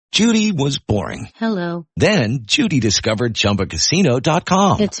Judy was boring. Hello. Then Judy discovered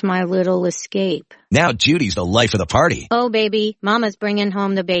ChumbaCasino.com. It's my little escape. Now Judy's the life of the party. Oh, baby, mama's bringing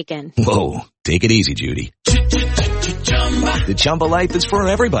home the bacon. Whoa, take it easy, Judy. The Chumba life is for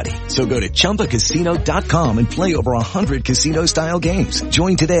everybody. So go to ChumbaCasino.com and play over 100 casino-style games.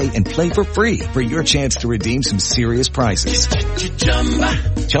 Join today and play for free for your chance to redeem some serious prizes.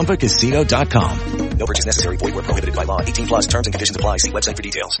 ChumbaCasino.com. No purchase necessary. Void where prohibited by law. 18 plus terms and conditions apply. See website for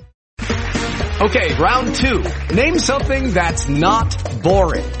details. Okay, round two. Name something that's not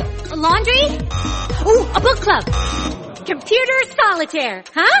boring. A laundry? Ooh, a book club. Computer solitaire,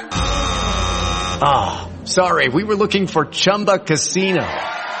 huh? Ah, sorry, we were looking for Chumba Casino.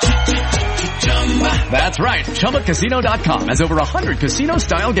 That's right, ChumbaCasino.com has over 100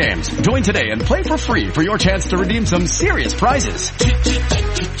 casino-style games. Join today and play for free for your chance to redeem some serious prizes.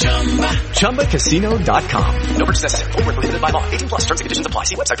 ChumbaCasino.com. No purchase necessary. Void where prohibited by law. 18 plus terms and conditions apply.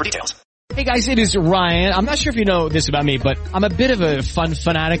 See website for details. Hey guys, it is Ryan. I'm not sure if you know this about me, but I'm a bit of a fun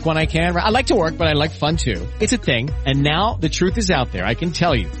fanatic when I can. I like to work, but I like fun too. It's a thing. And now the truth is out there. I can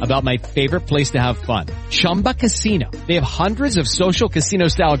tell you about my favorite place to have fun. Chumba Casino. They have hundreds of social casino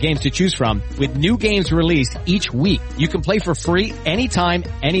style games to choose from with new games released each week. You can play for free anytime,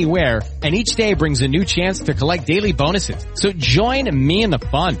 anywhere. And each day brings a new chance to collect daily bonuses. So join me in the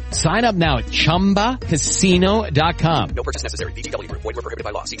fun. Sign up now at ChumbaCasino.com. No purchase necessary. VGW Group. Void where prohibited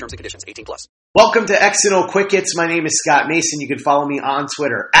by law. See terms and conditions. 18 plus. Welcome to X&O Quick Hits. My name is Scott Mason. You can follow me on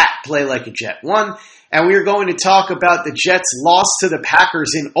Twitter at PlayLikeAJet1. And we are going to talk about the Jets' loss to the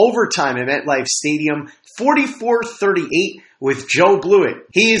Packers in overtime at MetLife Stadium, 44-38 with Joe Blewett.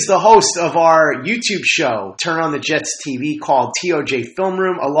 He is the host of our YouTube show, Turn on the Jets TV, called TOJ Film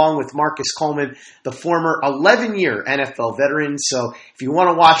Room, along with Marcus Coleman, the former 11-year NFL veteran. So if you want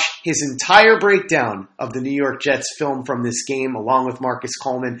to watch his entire breakdown of the New York Jets film from this game, along with Marcus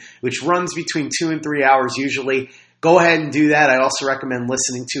Coleman, which runs between 2 and 3 hours usually, go ahead and do that. I also recommend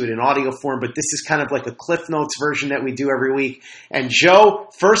listening to it in audio form, but this is kind of like a Cliff Notes version that we do every week. And Joe,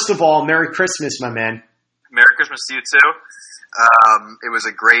 first of all, Merry Christmas, my man. Merry Christmas to you too. It was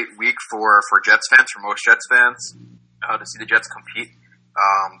a great week for Jets fans, for most Jets fans, to see the Jets compete.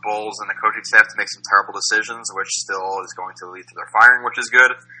 Bowles and the coaching staff to make some terrible decisions, which still is going to lead to their firing, which is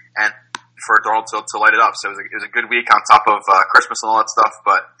good, and for Darnold to light it up. So it was a good week on top of Christmas and all that stuff,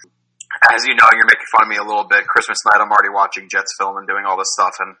 but as you know, you're making fun of me a little bit. Christmas night, I'm already watching Jets film and doing all this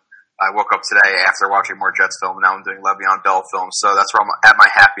stuff, and I woke up today after watching more Jets film, and now I'm doing Le'Veon Bell film, so that's where I'm at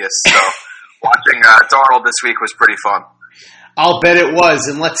my happiest. So watching Darnold this week was pretty fun. I'll bet it was,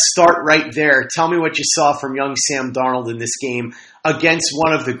 and let's start right there. Tell me what you saw from young Sam Darnold in this game against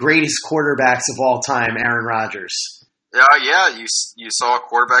one of the greatest quarterbacks of all time, Aaron Rodgers. Yeah, you saw a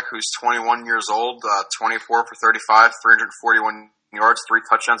quarterback who's 21 years old, 24 for 35, 341 yards, 3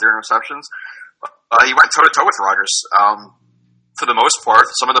 touchdowns, 0 interceptions. He went toe-to-toe with Rodgers. For the most part,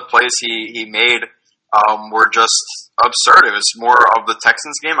 some of the plays he made were just absurd. It was more of the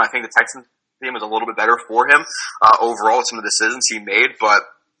Texans game. I think the Texans game was a little bit better for him overall, some of the decisions he made, but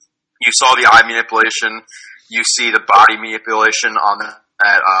you saw the eye manipulation, you see the body manipulation on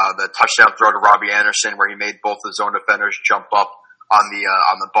the touchdown throw to Robbie Anderson, where he made both the zone defenders jump up on the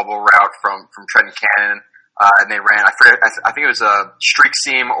bubble route from Trenton Cannon, and they ran. I think it was a streak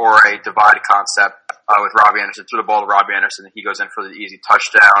seam or a divide concept with Robbie Anderson. Threw the ball to Robbie Anderson, and he goes in for the easy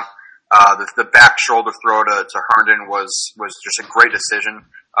touchdown. The back shoulder throw to Herndon was just a great decision,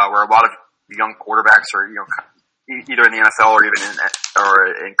 where a lot of young quarterbacks, or either in the NFL or even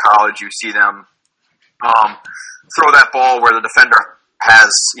in college, you see them throw that ball where the defender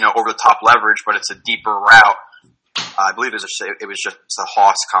has over the top leverage, but it's a deeper route. I believe it was just a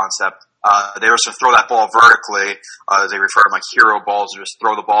Haas concept. They also throw that ball vertically, as they refer to them like hero balls, or just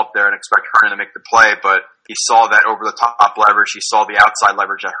throw the ball up there and expect Herndon to make the play. But he saw that over the top leverage. He saw the outside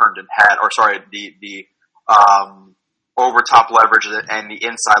leverage that Herndon had, the over top leverage and the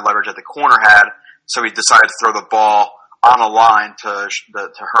inside leverage that the corner had. So he decided to throw the ball on a line to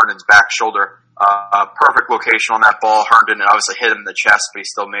Herndon's back shoulder. Perfect location on that ball. Herndon obviously hit him in the chest, but he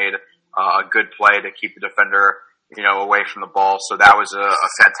still made a good play to keep the defender away from the ball. So that was a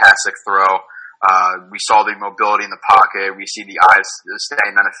fantastic throw. We saw the mobility in the pocket. We see the eyes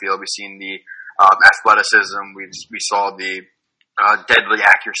staying on the field. We've seen the athleticism. We saw the deadly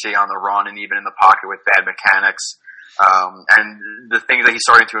accuracy on the run and even in the pocket with bad mechanics. And the things that he's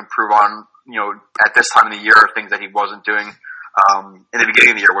starting to improve on, at this time of the year are things that he wasn't doing in the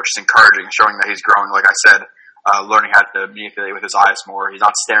beginning of the year, which is encouraging, showing that he's growing, like I said, learning how to manipulate with his eyes more. He's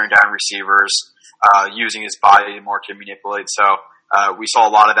not staring down receivers, using his body more to manipulate. So we saw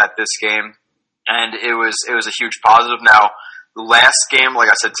a lot of that this game, and it was a huge positive. Now, The last game, like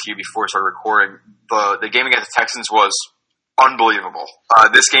I said to you before we started recording, the game against the Texans was unbelievable.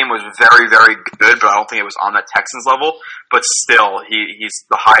 This game was very, very good, but I don't think it was on that Texans level. But still, he's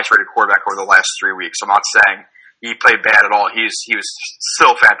the highest rated quarterback over the last 3 weeks. I'm not saying he played bad at all. He was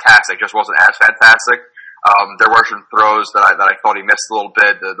still fantastic, just wasn't as fantastic. There were some throws that I thought he missed a little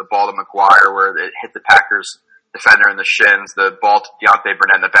bit. The ball to McGuire where it hit the Packers defender in the shins. The ball to Deontay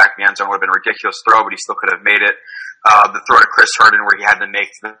Burnett in the back of the end zone would have been a ridiculous throw, but he still could have made it. The throw to Chris Herndon where he had to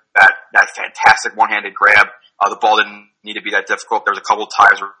make that fantastic one-handed grab. The ball didn't need to be that difficult. There was a couple of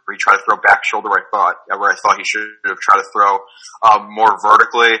times where he tried to throw back shoulder where I thought he should have tried to throw more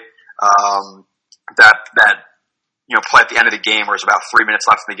vertically. That play at the end of the game where there's about 3 minutes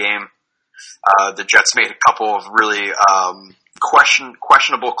left in the game. The Jets made a couple of really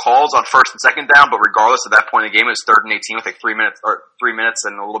questionable calls on first and second down, but regardless, at that point in the game, it was 3rd and 18 with like 3 minutes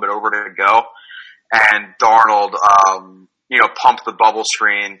and a little bit over to go. And Darnold, pumped the bubble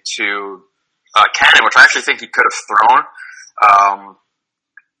screen to Cannon, which I actually think he could have thrown.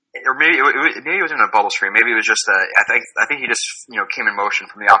 Or maybe it wasn't a bubble screen. Maybe it was just I think he just came in motion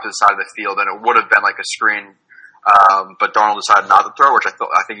from the opposite side of the field, and it would have been like a screen. But Darnold decided not to throw, which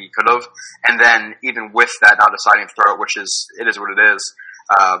I think he could have. And then even with that not deciding to throw it, which is what it is,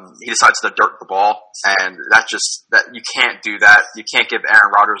 he decides to dirt the ball, and that you can't do that. You can't give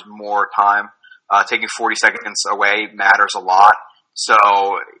Aaron Rodgers more time. Taking 40 seconds away matters a lot. So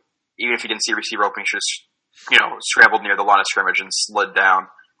even if you didn't see a receiver open, you should have scrambled near the line of scrimmage and slid down.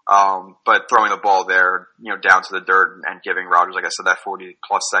 But throwing the ball there, down to the dirt and giving Rodgers, like I said, that 40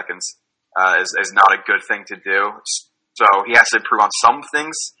 plus seconds is not a good thing to do. So he has to improve on some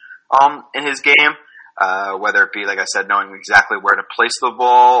things in his game, whether it be, like I said, knowing exactly where to place the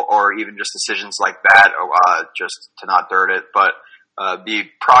ball or even just decisions like that, just to not dirt it. But the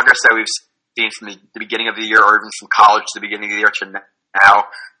progress that we've seen from the beginning of the year, or even from college to the beginning of the year to now,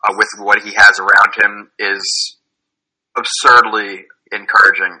 with what he has around him, is absurdly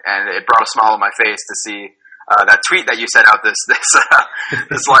encouraging. And it brought a smile on my face to see that tweet that you sent out this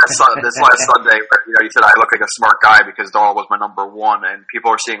last Sunday, where you said I look like a smart guy because Darnold was my number one, and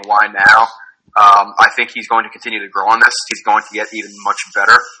people are seeing why now. I think he's going to continue to grow on this. He's going to get even much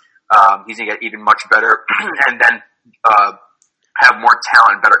better. He's going to get even much better, and then have more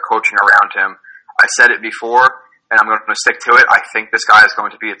talent and better coaching around him. I said it before, and I'm going to stick to it. I think this guy is going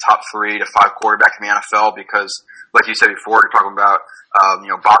to be a top 3 to 5 quarterback in the NFL because, like you said before, you're talking about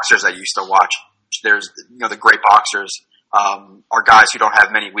boxers that you used to watch. There's the great boxers are guys who don't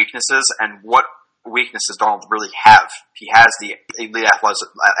have many weaknesses, and what weaknesses Darnold really have? He has the elite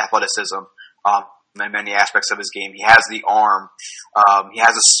athleticism in many aspects of his game. He has the arm. He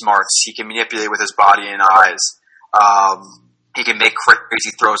has the smarts. He can manipulate with his body and eyes. He can make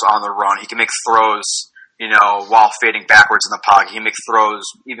crazy throws on the run. He can make throws, while fading backwards in the pocket. He can make throws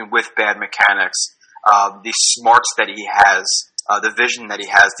even with bad mechanics. The smarts that he has, the vision that he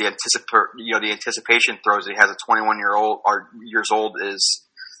has, the anticipation throws that he has at 21 years old is,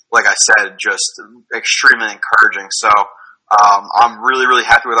 like I said, just extremely encouraging. So I'm really, really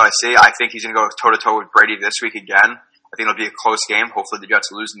happy with what I see. I think he's going to go toe to toe with Brady this week again. I think it'll be a close game. Hopefully the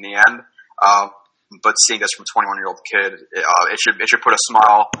Jets lose in the end. But seeing this from a 21-year-old kid, it should put a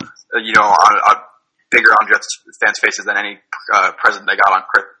smile, bigger on Jets fans' faces than any present they got on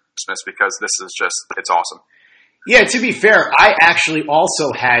Christmas, because this is it's awesome. Yeah, to be fair, I actually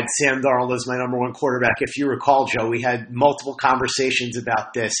also had Sam Darnold as my number one quarterback. If you recall, Joe, we had multiple conversations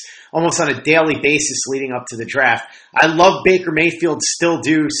about this almost on a daily basis leading up to the draft. I love Baker Mayfield, still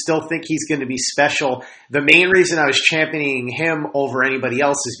think he's going to be special. The main reason I was championing him over anybody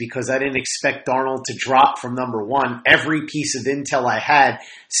else is because I didn't expect Darnold to drop from number one. Every piece of intel I had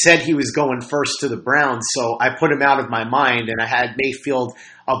said he was going first to the Browns, so I put him out of my mind, and I had Mayfield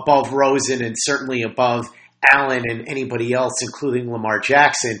above Rosen and certainly above Allen and anybody else, including Lamar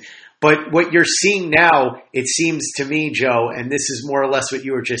Jackson. But what you're seeing now, it seems to me, Joe, and this is more or less what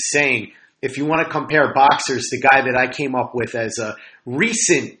you were just saying, if you want to compare boxers, the guy that I came up with as a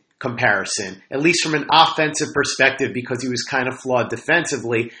recent comparison, at least from an offensive perspective, because he was kind of flawed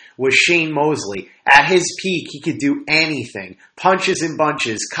defensively, was Shane Mosley. At his peak, he could do anything. Punches and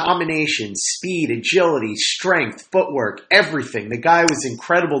bunches, combinations, speed, agility, strength, footwork, everything. The guy was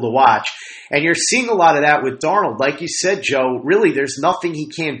incredible to watch. And you're seeing a lot of that with Darnold. Like you said, Joe, really there's nothing he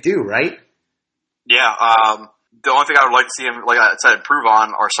can't do, right? Yeah, the only thing I would like to see him, like I said, improve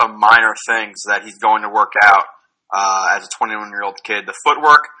on are some minor things that he's going to work out as a 21-year-old kid. The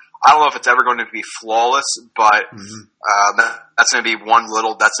footwork, I don't know if it's ever going to be flawless, but that's going to be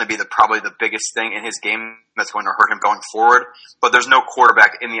that's going to be probably the biggest thing in his game that's going to hurt him going forward. But there's no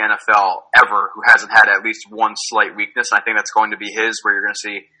quarterback in the NFL ever who hasn't had at least one slight weakness, and I think that's going to be his, where you're going to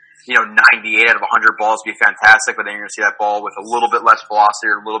see 98 out of 100 balls be fantastic, but then you're going to see that ball with a little bit less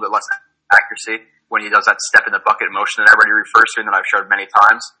velocity or a little bit less accuracy when he does that step in the bucket motion that everybody refers to and that I've showed many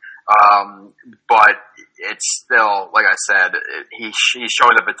times. But it's still, like I said, he's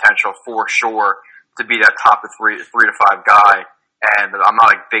showing the potential for sure to be that top 3 to 5 guy. And I'm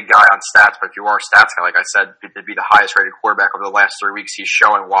not a big guy on stats, but if you are a stats guy, like I said, to be the highest rated quarterback over the last 3 weeks, he's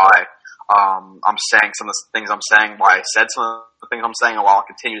showing why I'm saying some of the things I'm saying, why I said some of the things I'm saying, and why I'll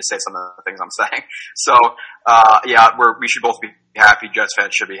continue to say some of the things I'm saying. So, we should both be happy. Jets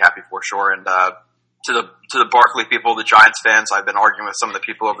fans should be happy for sure. And, to the Barkley people, the Giants fans, I've been arguing with some of the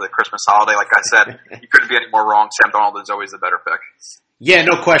people over the Christmas holiday. Like I said, you couldn't be any more wrong. Sam Darnold is always the better pick. Yeah,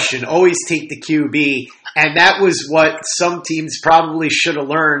 no question. Always take the QB. And that was what some teams probably should have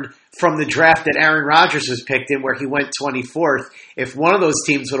learned from the draft that Aaron Rodgers was picked in, where he went 24th. If one of those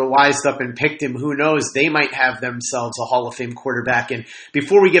teams would have wised up and picked him, who knows, they might have themselves a Hall of Fame quarterback. And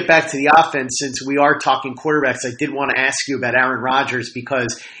before we get back to the offense, since we are talking quarterbacks, I did want to ask you about Aaron Rodgers,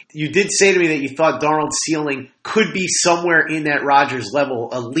 because you did say to me that you thought Darnold's ceiling could be somewhere in that Rodgers level,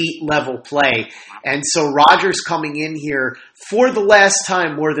 elite level play. And so Rodgers coming in here for the last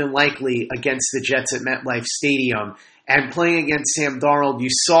time, more than likely, against the Jets at MetLife Stadium, and playing against Sam Darnold, you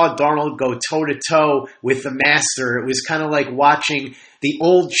saw Darnold go toe-to-toe with the master. It was kind of like watching the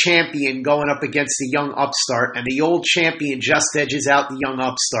old champion going up against the young upstart, and the old champion just edges out the young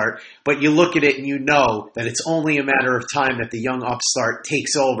upstart. But you look at it and you know that it's only a matter of time that the young upstart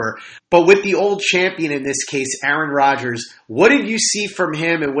takes over. But with the old champion, in this case, Aaron Rodgers, what did you see from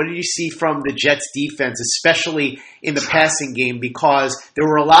him, and what did you see from the Jets defense, especially in the passing game? Because there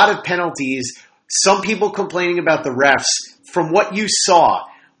were a lot of penalties. Some people complaining about the refs. From what you saw,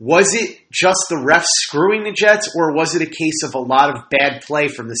 was it just the refs screwing the Jets, or was it a case of a lot of bad play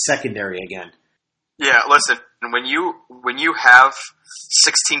from the secondary again? Yeah, listen, when you have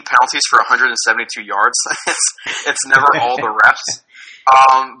 16 penalties for 172 yards, it's never all the refs.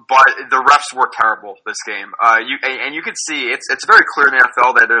 But the refs were terrible this game. You can see it's very clear in the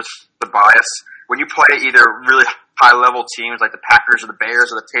NFL that there's the bias. When you play either really high-level teams like the Packers or the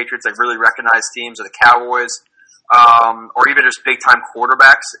Bears or the Patriots, like really recognized teams, or the Cowboys, or even just big-time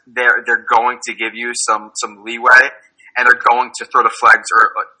quarterbacks, they're going to give you some leeway, and they're going to throw the flags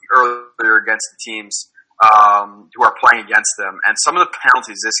earlier against the teams who are playing against them. And some of the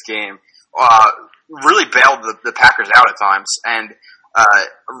penalties this game really bailed the Packers out at times. And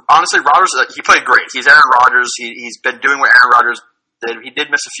honestly, Rodgers, he played great. He's Aaron Rodgers. He's been doing what Aaron Rodgers did. He did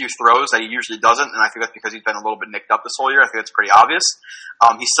miss a few throws that he usually doesn't, and I think that's because he's been a little bit nicked up this whole year. I think that's pretty obvious.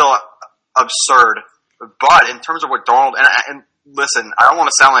 He's still absurd. But in terms of what Darnold, and listen, I don't want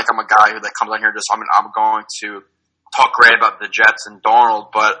to sound like I'm a guy that comes on here just, I'm going to talk great about the Jets and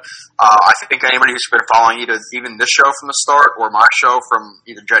Darnold, but I think anybody who's been following even this show from the start, or my show from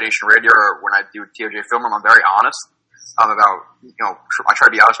either Jet Nation Radio or when I do TOJ Film Room, I'm very honest about, I try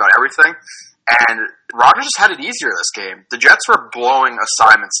to be honest about everything. And Rodgers just had it easier this game. The Jets were blowing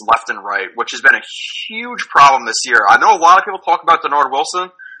assignments left and right, which has been a huge problem this year. I know a lot of people talk about Denard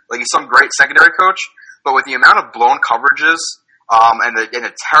Wilson, like he's some great secondary coach, but with the amount of blown coverages and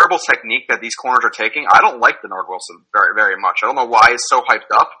the terrible technique that these corners are taking, I don't like Denard Wilson very, very much. I don't know why he's so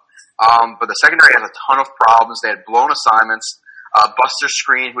hyped up, but the secondary has a ton of problems. They had blown assignments. Buster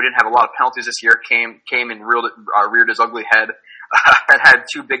Screen, who didn't have a lot of penalties this year, came and reared his ugly head and had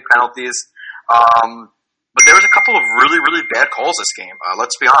 2 big penalties. But there was a couple of really, really bad calls this game.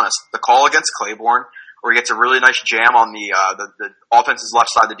 Let's be honest. The call against Claiborne, where he gets a really nice jam on the offense's left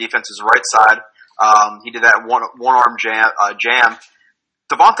side, the defense's right side. He did that one-arm jam.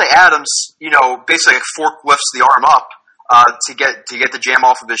 Davante Adams, basically forklifts the arm up, to get the jam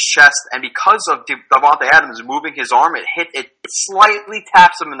off of his chest. And because of Davante Adams moving his arm, it slightly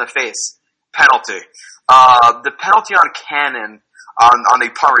taps him in the face. Penalty. The penalty on Cannon on the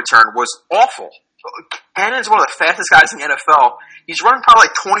punt return was awful. Cannon is one of the fastest guys in the NFL. He's running probably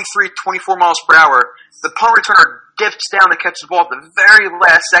like 23, 24 miles per hour. The punt returner dips down to catch the ball at the very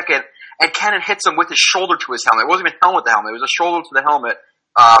last second, and Cannon hits him with his shoulder to his helmet. It wasn't even helmet to helmet. It was a shoulder to the helmet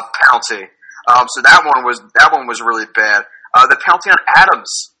penalty. So that one was really bad. The penalty on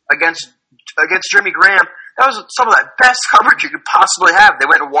Adams against Jimmy Graham, that was some of the best coverage you could possibly have. They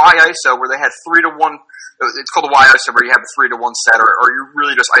went Y ISO where they had 3-1. It's called the Y ISO where you have a 3-1 set, or you're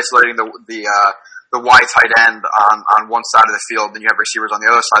really just isolating the Y tight end on one side of the field, and you have receivers on the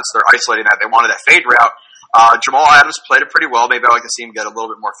other side, so they're isolating that. They wanted a fade route. Jamal Adams played it pretty well. Maybe I'd like to see him get a little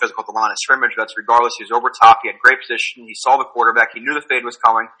bit more physical at the line of scrimmage. That's regardless. He was over top. He had great position. He saw the quarterback. He knew the fade was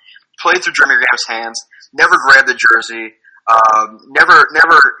coming. Played through Jimmy Graham's hands. Never grabbed the jersey. Never,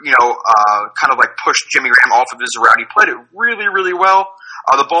 kind of like pushed Jimmy Graham off of his route. He played it really, really well.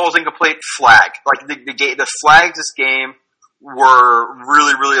 The ball was incomplete. Flag. Like the flags this game were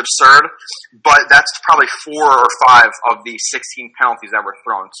really, really absurd. But that's probably 4 or 5 of the 16 penalties that were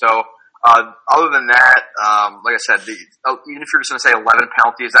thrown. So, other than that, like I said, even if you're just going to say 11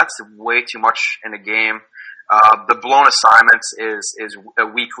 penalties, that's way too much in a game. The blown assignments is a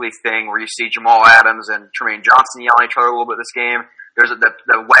weekly thing where you see Jamal Adams and Tremaine Johnson yelling at each other a little bit this game. There's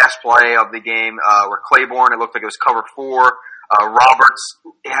the last play of the game where Claiborne, it looked like it was cover 4. Roberts,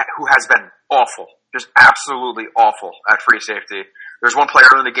 who has been awful, just absolutely awful at free safety. There's one play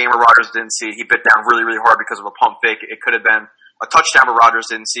early in the game where Rodgers didn't see. He bit down really, really hard because of a pump fake. It could have been a touchdown, but Rodgers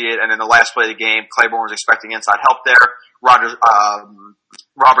didn't see it. And then the last play of the game, Claiborne was expecting inside help there.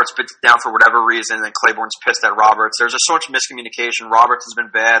 Roberts bit down for whatever reason, and then Claiborne's pissed at Roberts. There's just so much miscommunication. Roberts has been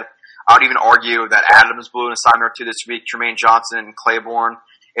bad. I would even argue that Adams blew an assignment or two this week. Tremaine Johnson and Claiborne,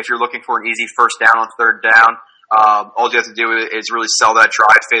 if you're looking for an easy first down on third down, all you have to do is really sell that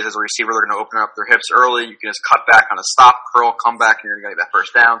drive phase as a receiver. They're going to open up their hips early. You can just cut back on a stop, curl, come back, and you're going to get that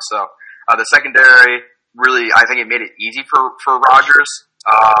first down. So the secondary, really, I think it made it easy for Rodgers.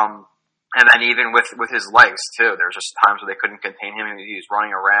 And then even with his legs too, there was just times where they couldn't contain him. He was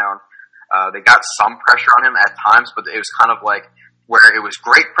running around. They got some pressure on him at times, but it was kind of like where it was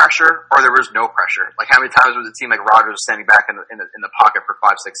great pressure or there was no pressure. Like how many times was it seem like Rodgers was standing back in the pocket for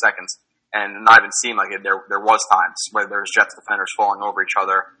 5-6 seconds and not even seem like it? There was times where there was Jets defenders falling over each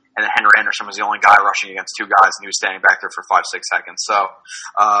other, and then Henry Anderson was the only guy rushing against 2 guys, and he was standing back there for 5-6 seconds. So.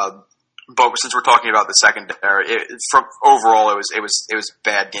 But since we're talking about the secondary, overall it was a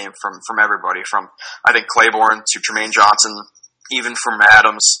bad game from everybody. From I think Claiborne to Tremaine Johnson, even from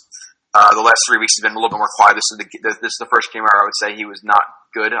Adams. The last 3 weeks has been a little bit more quiet. This is the first game where I would say he was not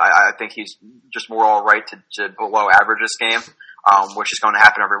good. I think he's just more all right to below average this game, which is going to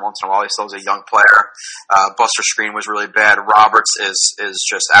happen every once in a while. He still is a young player. Buster Screen was really bad. Roberts is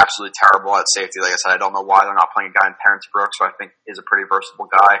just absolutely terrible at safety. Like I said, I don't know why they're not playing a guy in Terrence Brooks, who I think is a pretty versatile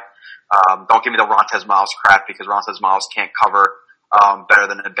guy. Don't give me the Rontez Miles crap because Rontez Miles can't cover better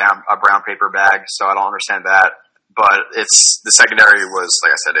than a brown paper bag, so I don't understand that. But the secondary was,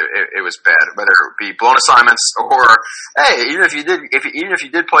 like I said, it was bad. Whether it be blown assignments or hey, even if you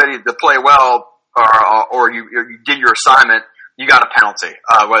did play well or you did your assignment, you got a penalty.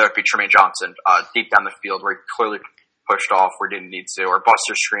 Whether it be Tremaine Johnson deep down the field where he clearly pushed off where he didn't need to, or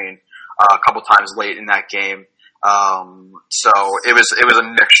Buster Screen a couple times late in that game. So it was a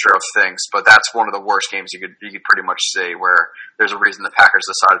mixture of things, but that's one of the worst games you could pretty much see where there's a reason the Packers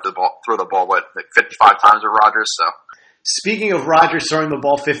decided to throw the ball 55 times with Rodgers. So speaking of Rodgers throwing the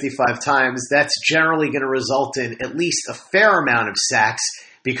ball 55 times, that's generally going to result in at least a fair amount of sacks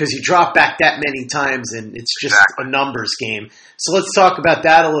because you drop back that many times and it's just a numbers game. So let's talk about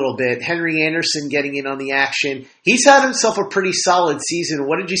that a little bit. Henry Anderson getting in on the action. He's had himself a pretty solid season.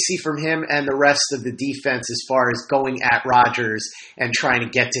 What did you see from him and the rest of the defense as far as going at Rodgers and trying to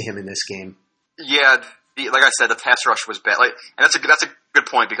get to him in this game? Yeah, like I said, the pass rush was bad. And that's a good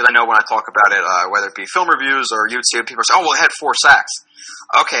point because I know when I talk about it, whether it be film reviews or YouTube, people say, "Oh, well, he had 4 sacks."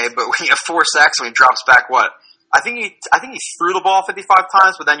 Okay, but when you have 4 sacks, when he drops back, what? I think he threw the ball 55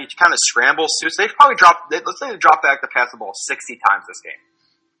 times, but then you kind of scramble. So they've probably let's say they dropped back to pass the ball 60 times this game,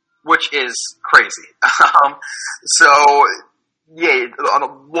 which is crazy. So yeah, on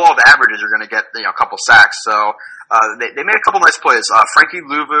the law of averages, you're going to get a couple sacks. So they made a couple nice plays. Frankie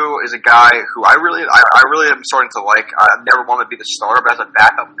Louvu is a guy who I really am starting to like. I've never wanted to be the starter, but as a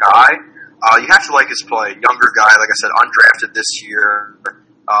backup guy, you have to like his play. Younger guy, like I said, undrafted this year.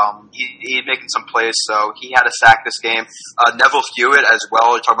 He's making some plays, so he had a sack this game. Neville Hewitt as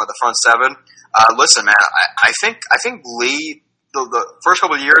well. You're talking about the front 7. Listen, man, I think Lee, the first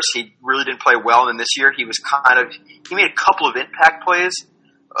couple of years, he really didn't play well, and this year he made a couple of impact plays,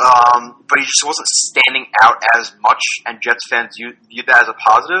 but he just wasn't standing out as much, and Jets fans viewed that as a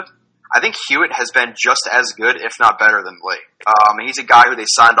positive. I think Hewitt has been just as good, if not better, than Lee. He's a guy who they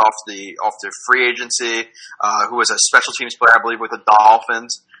signed off the free agency, who was a special teams player, I believe, with the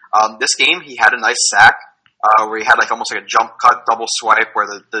Dolphins. This game, he had a nice sack where he had almost like a jump cut double swipe, where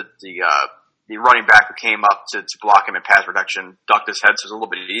the running back who came up to block him in pass protection ducked his head, so it was a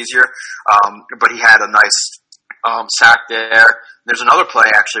little bit easier. But he had a nice sack there. There's another play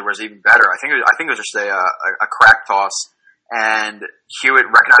actually where it's even better. I think it was just a crack toss. And Hewitt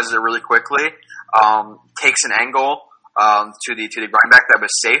recognizes it really quickly, takes an angle to the running back that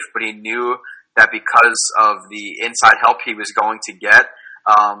was safe, but he knew that because of the inside help he was going to get,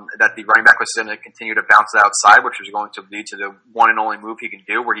 that the running back was going to continue to bounce it outside, which was going to lead to the one and only move he could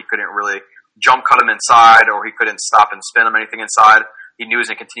do, where he couldn't really jump cut him inside, or he couldn't stop and spin him anything inside. He knew he was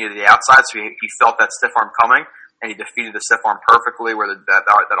going to continue to the outside, so he felt that stiff arm coming, and he defeated the stiff arm perfectly, where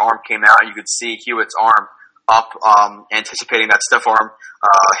that arm came out, and you could see Hewitt's arm up, anticipating that stiff arm,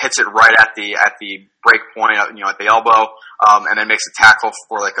 hits it right at the break point, at the elbow, and then makes a tackle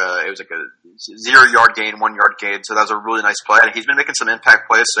for it was like a 0-yard gain, 1-yard gain. So that was a really nice play. And he's been making some impact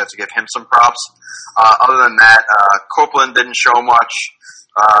plays, so I have to give him some props. Other than that, Copeland didn't show much.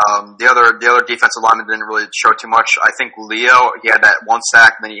 The other defensive lineman didn't really show too much. I think Leo, he had that one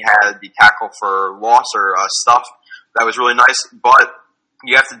sack, and then he had the tackle for loss or stuff. That was really nice, but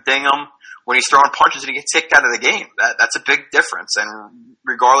you have to ding him when he's throwing punches and he gets kicked out of the game. That's a big difference. And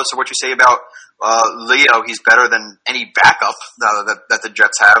regardless of what you say about Leo, he's better than any backup that the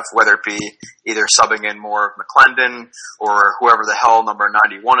Jets have, whether it be either subbing in more McClendon or whoever the hell number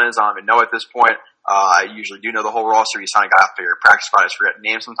 91 is. I don't even know at this point. I usually do know the whole roster. You sign a guy after your practice squad, I just forget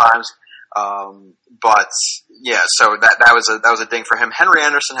names sometimes. But yeah, so that was a ding for him. Henry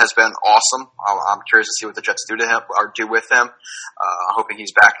Anderson has been awesome. I'm curious to see what the Jets do to him or do with him. Hoping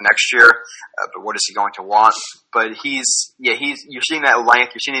he's back next year. But what is he going to want? But you're seeing that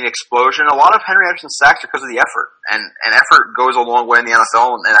length, you're seeing the explosion. A lot of Henry Anderson's sacks are because of the effort, and effort goes a long way in the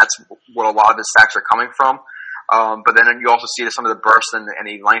NFL, and that's what a lot of his sacks are coming from. But then you also see some of the burst and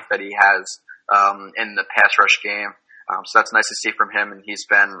the length that he has in the pass rush game. So that's nice to see from him, and he's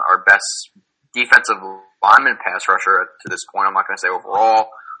been our best defensive lineman pass rusher to this point. I'm not going to say overall.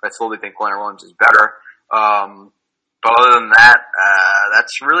 I still think Leonard Williams is better. But other than that,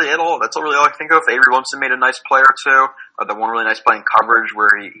 that's really it all. That's really all I can think of. Avery Williamson made a nice play or two. The one really nice play in coverage where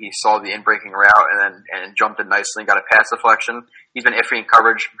he saw the in-breaking route and jumped it nicely and got a pass deflection. He's been iffy in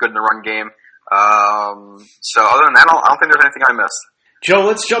coverage, good in the run game. So other than that, I don't think there's anything I missed. Joe,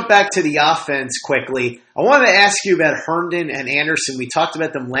 let's jump back to the offense quickly. I wanted to ask you about Herndon and Anderson. We talked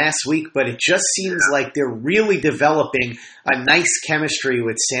about them last week, but it just seems like they're really developing a nice chemistry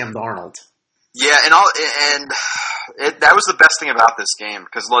with Sam Darnold. Yeah, that was the best thing about this game.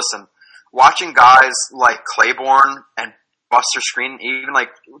 Because listen, watching guys like Claiborne and Buster Screen, even like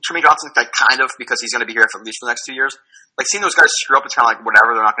Tremaine Johnson, kind of, because he's going to be here for at least the next 2 years. Like seeing those guys screw up, it's kind of like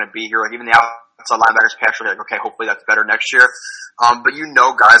whatever. They're not going to be here. Like even the outside linebackers, pass rush, like okay, hopefully that's better next year. But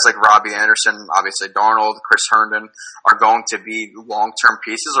guys like Robbie Anderson, obviously Darnold, Chris Herndon are going to be long-term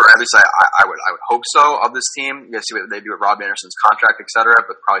pieces, or at least I would hope so, of this team. You guys see what they do with Robbie Anderson's contract, etc.,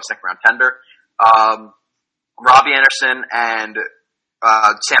 but probably second-round tender. Robbie Anderson and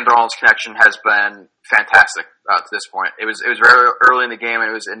Sam Darnold's connection has been fantastic to this point. It was very early in the game,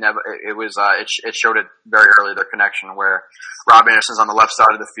 and it showed it very early, their connection, where Robbie Anderson's on the left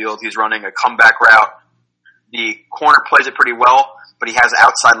side of the field. He's running a comeback route. The corner plays it pretty well, but he has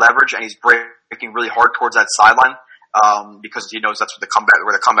outside leverage, and he's breaking really hard towards that sideline because he knows that's where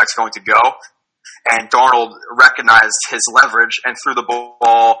the comeback's going to go. And Darnold recognized his leverage and threw the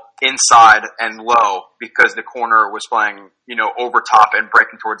ball inside and low because the corner was playing, over top and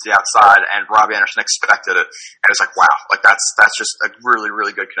breaking towards the outside, and Robbie Anderson expected it. And it's like, wow, like that's just a really,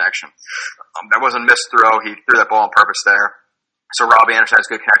 really good connection. That wasn't a missed throw. He threw that ball on purpose there. So Robbie Anderson has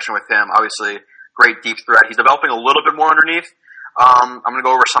good connection with him. Obviously, great deep threat. He's developing a little bit more underneath. I'm going to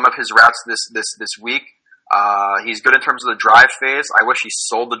go over some of his routes this week. He's good in terms of the drive phase. I wish he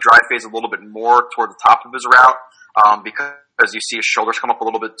sold the drive phase a little bit more toward the top of his route, because you see his shoulders come up a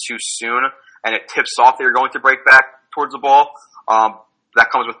little bit too soon, and it tips off that you're going to break back towards the ball.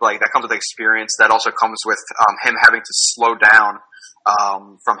 That comes with experience. That also comes with him having to slow down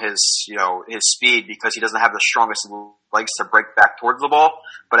from his speed, because he doesn't have the strongest legs to break back towards the ball.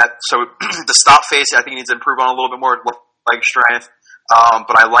 So the stop phase, I think he needs to improve on a little bit more leg strength.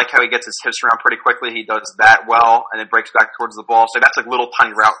 But I like how he gets his hips around pretty quickly. He does that well, and then breaks back towards the ball. So that's like little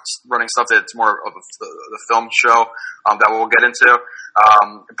tiny routes running stuff that's more of the film show that we'll get into.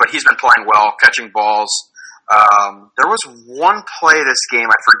 But he's been playing well, catching balls. There was one play this game,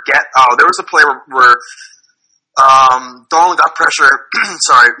 I forget. There was a play where Darnold got pressure.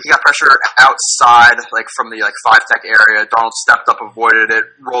 He got pressure outside, like from the 5-tech area. Darnold stepped up, avoided it,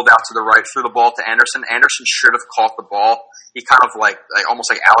 rolled out to the right, threw the ball to Anderson. Anderson should have caught the ball. He kind of almost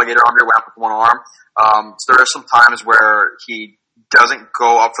like alligator under, went up with one arm. So there are some times where he doesn't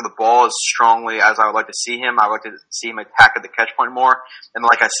go up for the ball as strongly as I would like to see him. I would like to see him attack at the catch point more. And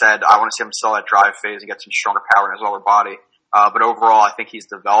like I said, I want to see him sell that drive phase and get some stronger power in his lower body. But overall, I think he's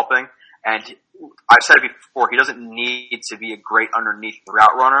developing. And I've said it before, he doesn't need to be a great underneath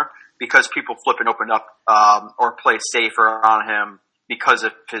route runner, because people flip and open up or play safer on him because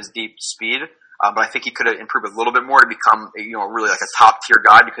of his deep speed. But I think he could have improved a little bit more to become, really like a top tier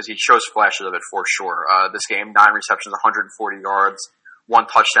guy because he shows flashes of it for sure. This game, 9 receptions, 140 yards, 1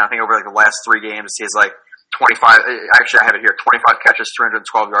 touchdown. I think over like the last 3 games, he has like 25, actually I have it here, 25 catches, 312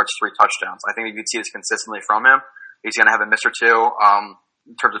 yards, 3 touchdowns. I think if you'd see this consistently from him, he's going to have a miss or two,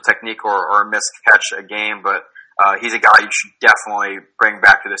 in terms of technique or a missed catch a game, but, he's a guy you should definitely bring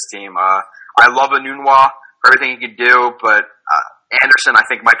back to this team. I love Enunwa for everything he could do, but, Anderson, I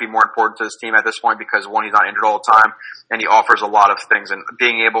think, might be more important to this team at this point because, one, he's not injured all the time, and he offers a lot of things. And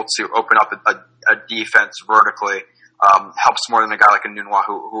being able to open up a defense vertically helps more than a guy like Enunwa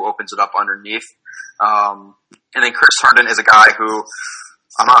who opens it up underneath. And then Chris Herndon is a guy who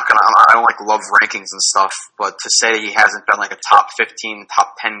I don't like love rankings and stuff, but to say he hasn't been like a top 15,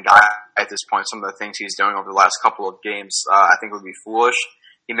 top 10 guy at this point, some of the things he's doing over the last couple of games, I think would be foolish.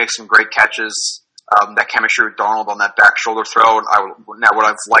 He makes some great catches. That chemistry with Darnold on that back shoulder throw. Now, would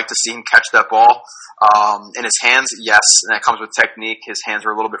I've liked to see him catch that ball in his hands? Yes, and that comes with technique. His hands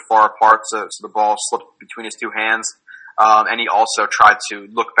were a little bit far apart, so the ball slipped between his 2 hands. And he also tried to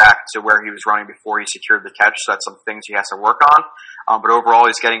look back to where he was running before he secured the catch. So that's some things he has to work on. But overall,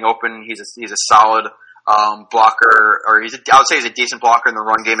 he's getting open. He's a solid blocker, or I would say he's a decent blocker in the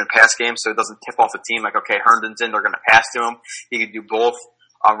run game and pass game. So it doesn't tip off the team like, okay, Herndon's in, they're going to pass to him. He can do both.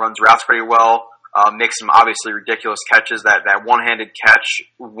 Runs routes pretty well. Makes some obviously ridiculous catches. That one-handed catch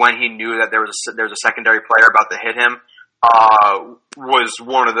when he knew that there was a secondary player about to hit him was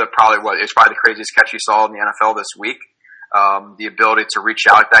one of it's probably the craziest catch you saw in the NFL this week. The ability to reach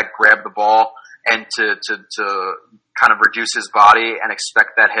out, grab the ball, and to kind of reduce his body and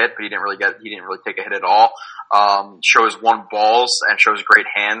expect that hit, but he didn't really take a hit at all. Shows 1 balls and shows great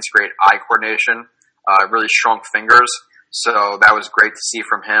hands, great eye coordination, really strong fingers. So that was great to see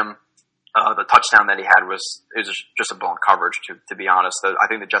from him. The touchdown that he had was just a blown coverage, to be honest. I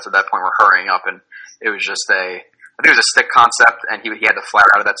think the Jets at that point were hurrying up, and it was just I think it was a stick concept, and he had to flat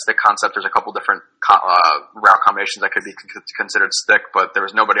out of that stick concept. There's a couple different route combinations that could be considered stick, but there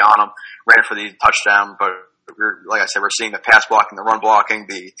was nobody on him. Ran for the touchdown, but like I said, we're seeing the pass blocking, the run blocking,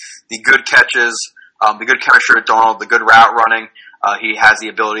 the good catches, the good chemistry with Darnold, the good route running. He has the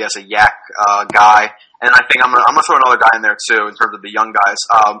ability as a yak guy. And I think I'm gonna throw another guy in there too in terms of the young guys.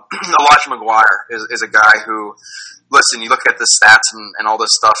 Elijah McGuire is a guy who, listen, you look at the stats and all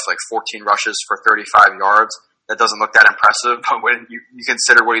this stuff, like 14 rushes for 35 yards. That doesn't look that impressive, but when you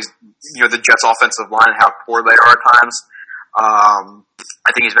consider what the Jets' offensive line and how poor they are at times,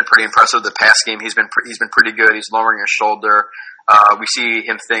 I think he's been pretty impressive. The pass game, he's been pretty good. He's lowering his shoulder. We see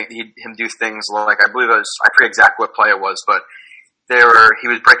him do things like, I forget exactly what play it was, but he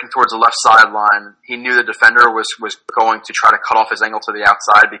was breaking towards the left sideline. He knew the defender was going to try to cut off his angle to the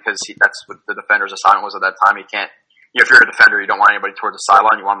outside because that's what the defender's assignment was at that time. He can't, if you're a defender, you don't want anybody towards the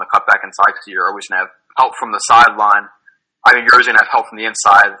sideline. You want them to cut back inside because you're always going to have help from the sideline. I mean, you're always going to have help from the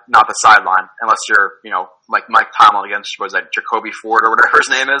inside, not the sideline, unless you're, like Mike Tomlin against, Jacoby Ford or whatever his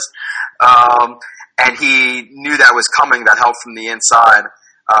name is. And he knew that was coming, that help from the inside.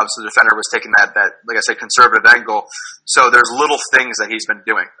 So the defender was taking that, like I said, conservative angle. So there's little things that he's been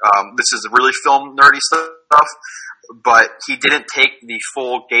doing. This is really film nerdy stuff, but he didn't take the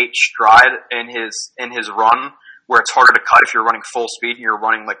full gate stride in his run, where it's harder to cut if you're running full speed and you're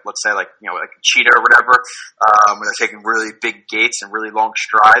running like a cheetah or whatever. When they're taking really big gates and really long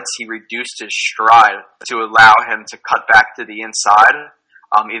strides, he reduced his stride to allow him to cut back to the inside.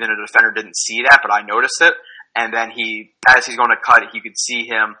 Even the defender didn't see that, but I noticed it. And then as he's going to cut it, you could see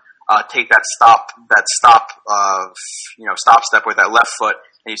him take that stop step with that left foot,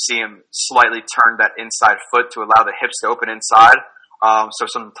 and you see him slightly turn that inside foot to allow the hips to open inside. So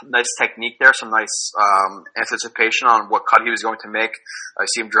some nice technique there, some nice anticipation on what cut he was going to make. I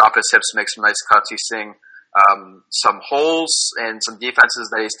see him drop his hips, make some nice cuts. He's seeing some holes and some defenses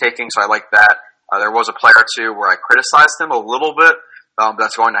that he's taking, so I like that. There was a play or two where I criticized him a little bit.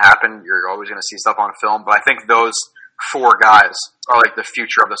 That's going to happen. You're always going to see stuff on film. But I think those 4 guys are like the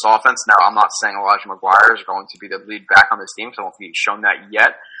future of this offense. Now, I'm not saying Elijah McGuire is going to be the lead back on this team, so I don't think he's shown that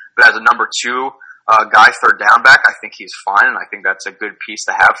yet. But as a number 2 guy, third down back, I think he's fine, and I think that's a good piece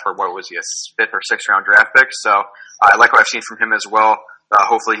to have for what was he, a 5th or 6th round draft pick. So I like what I've seen from him as well.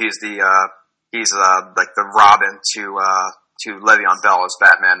 Hopefully he's like the Robin to Le'Veon Bell as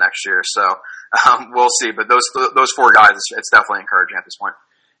Batman next year. So we'll see. But those 4 guys, it's definitely encouraging at this point.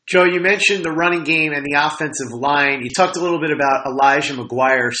 Joe, you mentioned the running game and the offensive line. You talked a little bit about Elijah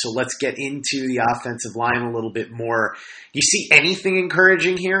McGuire, so let's get into the offensive line a little bit more. Do you see anything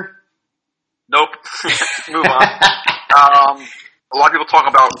encouraging here? Nope. Move on. A lot of people talk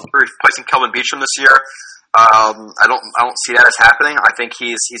about replacing Kelvin Beachum this year. I don't see that as happening. I think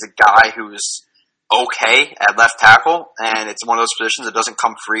he's a guy who's okay at left tackle, and it's one of those positions that doesn't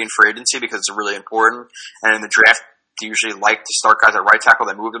come free in free agency because it's really important. And in the draft, they usually like to start guys at right tackle,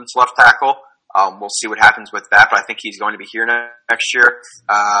 they move them to left tackle. We'll see what happens with that, but I think he's going to be here next year.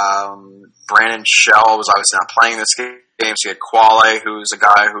 Brandon Shell was obviously not playing this game, so you had Quale, who's a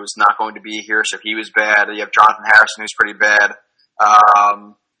guy who's not going to be here, so he was bad. You have Jonathan Harrison, who's pretty bad.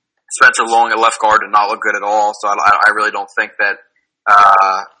 Spencer Long at left guard did not look good at all, so I really don't think that,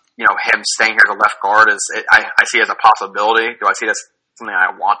 him staying here as a left guard I see it as a possibility. Do I see it as something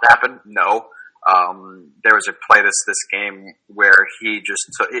I want to happen? No. There was a play this game where he just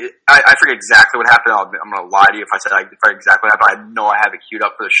I forget exactly what happened. I'm going to lie to you if I said exactly what happened. I know I have it queued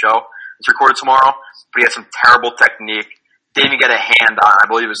up for the show. It's recorded tomorrow, but he had some terrible technique. Didn't even get a hand on. I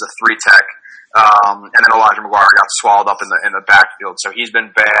believe it was a 3-tech. And then Elijah McGuire got swallowed up in the backfield. So he's been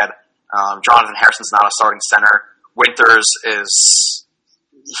bad. Jonathan Harrison's not a starting center. Winters is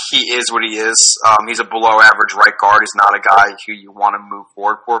what he is. He's a below average right guard. He's not a guy who you want to move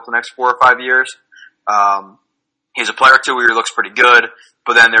forward for the next 4 or 5 years. He's a player too where he looks pretty good,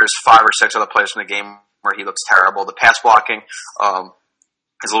 but then there's 5 or 6 other players from the game where he looks terrible. The pass blocking,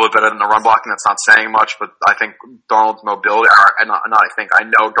 is a little bit better than the run blocking. That's not saying much, but I think Darnold's mobility, I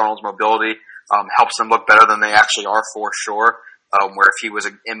know Darnold's mobility, helps them look better than they actually are for sure. Where if he was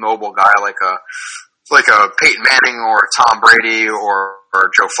an immobile guy like a Peyton Manning or Tom Brady or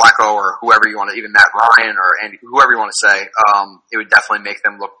Joe Flacco or whoever you want to, even Matt Ryan or Andy, whoever you want to say, it would definitely make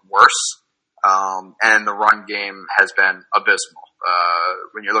them look worse. And the run game has been abysmal.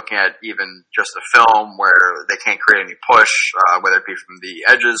 When you're looking at even just the film where they can't create any push, whether it be from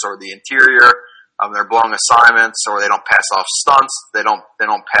the edges or the interior, they're blowing assignments or they don't pass off stunts, they don't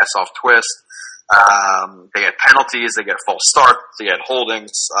pass off twists. They get penalties, they get false starts, they get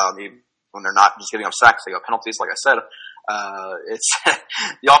holdings, when they're not just giving up sacks, they get penalties, like I said. It's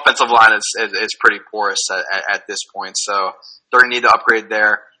the offensive line is pretty porous at this point, so they're going to need to upgrade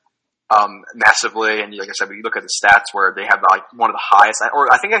there massively. And like I said, you look at the stats where they have like one of the highest,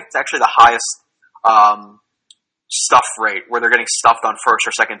 or I think it's actually the highest stuff rate where they're getting stuffed on first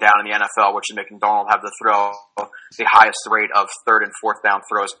or second down in the NFL, which is making Darnold have to throw the highest rate of third and fourth down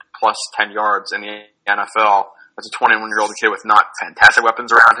throws plus 10 yards in the NFL. That's a 21-year-old kid with not fantastic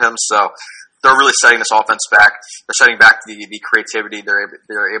weapons around him, so they're really setting this offense back. They're setting back the creativity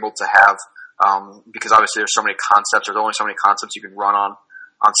they're able to have, because obviously there's so many concepts. There's only so many concepts you can run on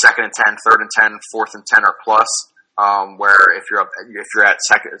 2nd and 10, 3rd and 10, 4th and 10 or plus. Where if you're at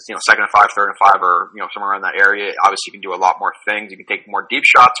second and 5, 3rd and 5, or somewhere around that area, obviously you can do a lot more things. You can take more deep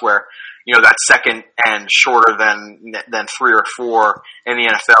shots where that second and shorter than 3 or 4 in the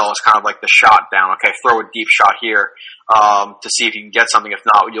NFL is kind of like the shot down. Okay, throw a deep shot here to see if you can get something. If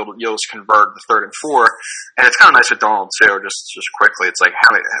not, you'll just convert the 3rd and 4. And it's kind of nice with Darnold too. Just quickly, it's like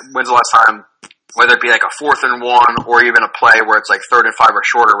when's the last time? Whether it be like a 4th and 1 or even a play where it's like 3rd and 5 or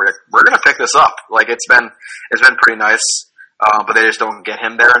shorter, we're going to pick this up. Like it's been pretty nice, but they just don't get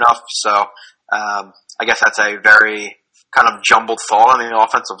him there enough. So I guess that's a very kind of jumbled thought on the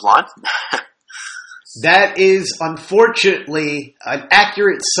offensive line. That is, unfortunately, an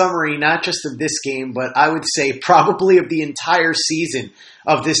accurate summary, not just of this game, but I would say probably of the entire season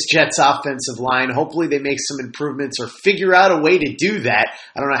of this Jets offensive line. Hopefully they make some improvements or figure out a way to do that.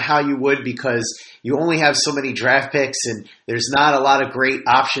 I don't know how you would, because you only have so many draft picks and there's not a lot of great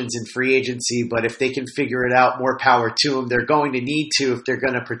options in free agency, but if they can figure it out, more power to them. They're going to need to if they're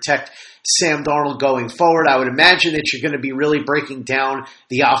going to protect Sam Darnold going forward. I would imagine that you're going to be really breaking down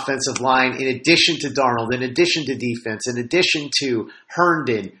the offensive line in addition to Darnold, in addition to defense, in addition to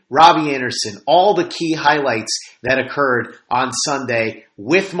Herndon, Robbie Anderson, all the key highlights that occurred on Sunday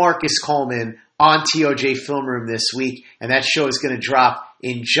with Marcus Coleman on TOJ Film Room this week, and that show is going to drop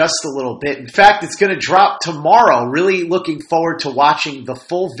in just a little bit. In fact, it's going to drop tomorrow. Really looking forward to watching the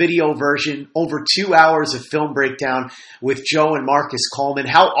full video version, over 2 hours of film breakdown with Joe and Marcus Coleman.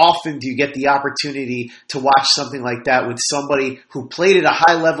 How often do you get the opportunity to watch something like that with somebody who played at a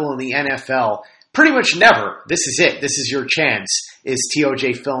high level in the NFL? Pretty much never. This is it. This is your chance, is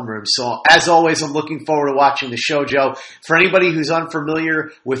TOJ Film Room. So as always, I'm looking forward to watching the show, Joe. For anybody who's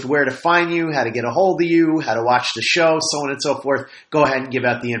unfamiliar with where to find you, how to get a hold of you, how to watch the show, so on and so forth, go ahead and give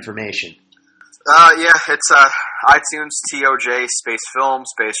out the information. Yeah, it's iTunes, TOJ, Space Film,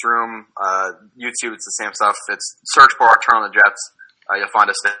 Space Room, YouTube, it's the same stuff. It's search bar, Turn on the Jets. You'll find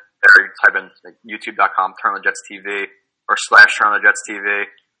us there. You type in youtube.com, Turn on the Jets TV, or / Turn on the Jets TV.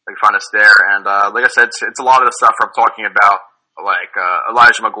 You can find us there. And like I said, it's a lot of the stuff I'm talking about, like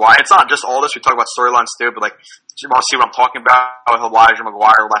Elijah McGuire. It's not just all this. We talk about storylines too, but like, you want to see what I'm talking about with Elijah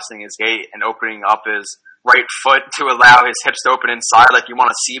McGuire lessening his gait and opening up his right foot to allow his hips to open inside. Like, you want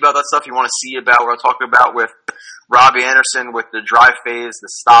to see about that stuff. You want to see about what I'm talking about with Robbie Anderson, with the drive phase, the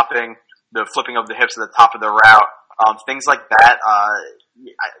stopping, the flipping of the hips at the top of the route, things like that.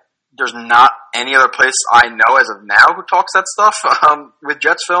 There's not any other place I know as of now who talks that stuff with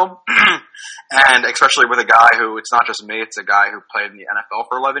Jets film, and especially with a guy who, it's not just me, it's a guy who played in the NFL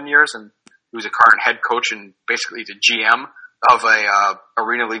for 11 years and who's a current head coach and basically the GM of a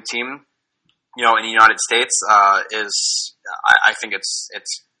arena league team, in the United States. I think it's a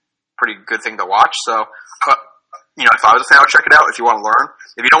pretty good thing to watch. So, if I was a fan, I would check it out. If you want to learn,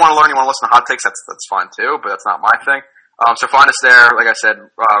 if you don't want to learn, you want to listen to hot takes, that's fine too. But that's not my thing. So find us there. Like I said,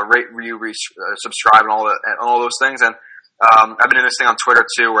 rate, review, subscribe, and all those things. And I've been doing this thing on Twitter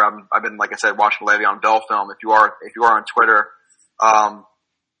too, where I've been, like I said, watching Le'Veon Bell film. If you are on Twitter, I'm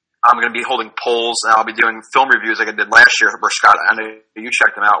going to be holding polls, and I'll be doing film reviews like I did last year. Where Scott, I know you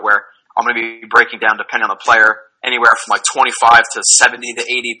checked them out. Where I'm going to be breaking down, depending on the player, anywhere from like 25 to 70 to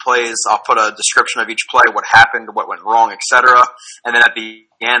 80 plays. I'll put a description of each play, what happened, what went wrong, etc. And then at the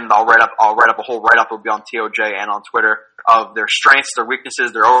end, I'll write up a whole write-up. It'll be on TOJ and on Twitter of their strengths, their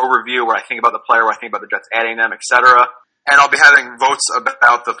weaknesses, their overview, what I think about the player, what I think about the Jets adding them, etc. And I'll be having votes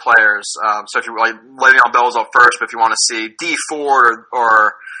about the players. So if you like, Le'Veon Bell's up first, but if you want to see D Ford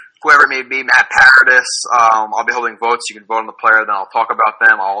or whoever it may be, Matt Paradis, I'll be holding votes. You can vote on the player, then I'll talk about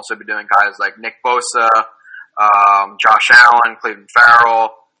them. I'll also be doing guys like Nick Bosa, Josh Allen, Cleveland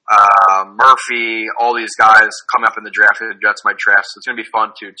Farrell, Murphy, all these guys coming up in the draft. The Jets might draft, so it's going to be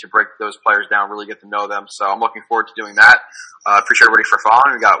fun to break those players down, really get to know them. So I'm looking forward to doing that. Appreciate everybody for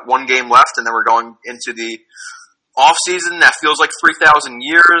following. We got one game left, and then we're going into the off season that feels like 3,000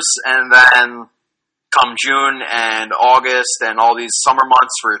 years, and then come June and August and all these summer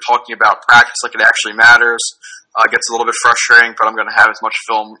months where you're talking about practice like it actually matters. Gets a little bit frustrating, but I'm going to have as much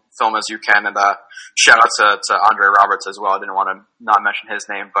film as you can. And shout out to Andre Roberts as well. I didn't want to not mention his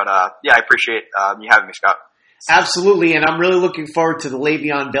name, but yeah, I appreciate you having me, Scott. Absolutely, and I'm really looking forward to the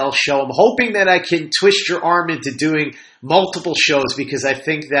Le'Veon Bell show. I'm hoping that I can twist your arm into doing multiple shows, because I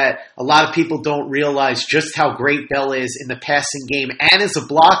think that a lot of people don't realize just how great Bell is in the passing game and as a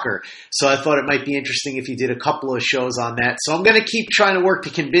blocker. So I thought it might be interesting if you did a couple of shows on that. So I'm going to keep trying to work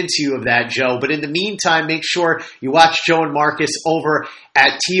to convince you of that, Joe. But in the meantime, make sure you watch Joe and Marcus over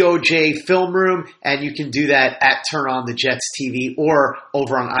at TOJ Film Room, and you can do that at Turn On the Jets TV or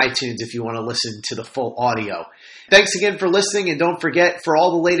over on iTunes if you want to listen to the full audio. Thanks again for listening, and don't forget, for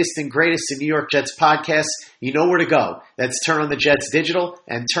all the latest and greatest in New York Jets podcasts, you know where to go. That's Turn On the Jets Digital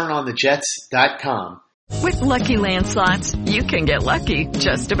and TurnOnTheJets.com. With Lucky Land Slots, you can get lucky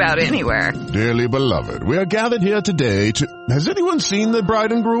just about anywhere. Dearly beloved, we are gathered here today to... Has anyone seen the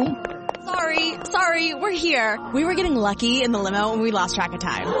bride and groom? Sorry, we're here. We were getting lucky in the limo and we lost track of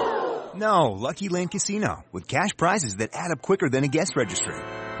time. No, Lucky Land Casino, with cash prizes that add up quicker than a guest registry.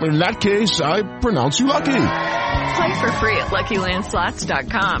 In that case, I pronounce you lucky. Play for free at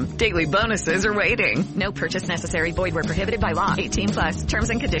LuckyLandSlots.com. Daily bonuses are waiting. No purchase necessary. Void where prohibited by law. 18+. Terms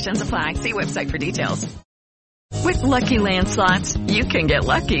and conditions apply. See website for details. With Lucky Land Slots, you can get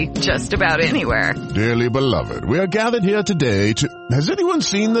lucky just about anywhere. Dearly beloved, we are gathered here today to... Has anyone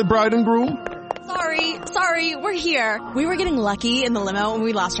seen the bride and groom? Sorry, we're here. We were getting lucky in the limo and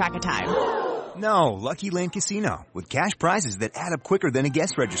we lost track of time. No, Lucky Land Casino, with cash prizes that add up quicker than a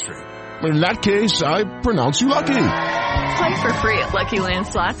guest registry. In that case, I pronounce you lucky. Play for free at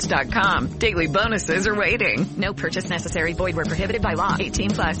LuckyLandSlots.com. Daily bonuses are waiting. No purchase necessary. Void where prohibited by law.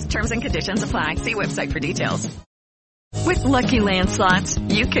 18+. Terms and conditions apply. See website for details. With Lucky Land Slots,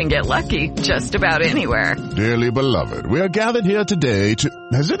 you can get lucky just about anywhere. Dearly beloved, we are gathered here today to...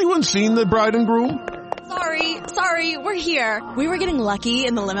 Has anyone seen the bride and groom? Sorry, we're here. We were getting lucky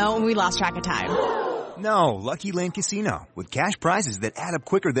in the limo and we lost track of time. No, Lucky Land Casino, with cash prizes that add up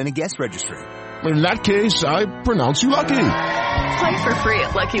quicker than a guest registry. In that case, I pronounce you lucky. Play for free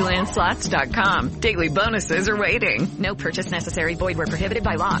at LuckyLandSlots.com. Daily bonuses are waiting. No purchase necessary. Void where prohibited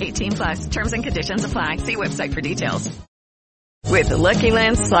by law. 18+. Terms and conditions apply. See website for details. With the Lucky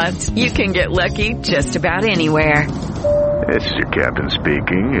Land Slots, you can get lucky just about anywhere. This is your captain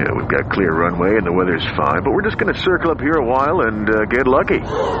speaking. We've got clear runway and the weather's fine, but we're just going to circle up here a while and get lucky.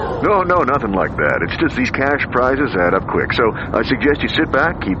 No, nothing like that. It's just these cash prizes add up quick. So I suggest you sit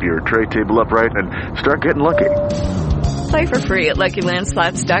back, keep your tray table upright, and start getting lucky. Play for free at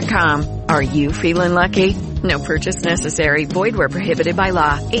LuckyLandSlots.com. Are you feeling lucky? No purchase necessary. Void where prohibited by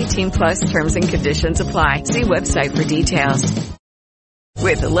law. 18+ terms and conditions apply. See website for details.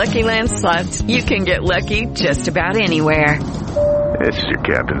 With the Lucky Land Slots, you can get lucky just about anywhere. This is your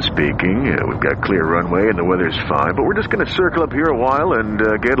captain speaking. We've got clear runway and the weather's fine, but we're just going to circle up here a while and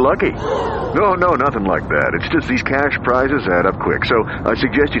get lucky. No, nothing like that. It's just these cash prizes add up quick. So I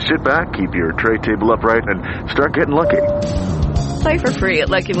suggest you sit back, keep your tray table upright, and start getting lucky. Play for free at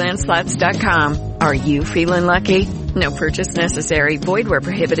LuckyLandSlots.com. Are you feeling lucky? No purchase necessary. Void where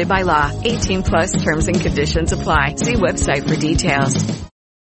prohibited by law. 18+ terms and conditions apply. See website for details.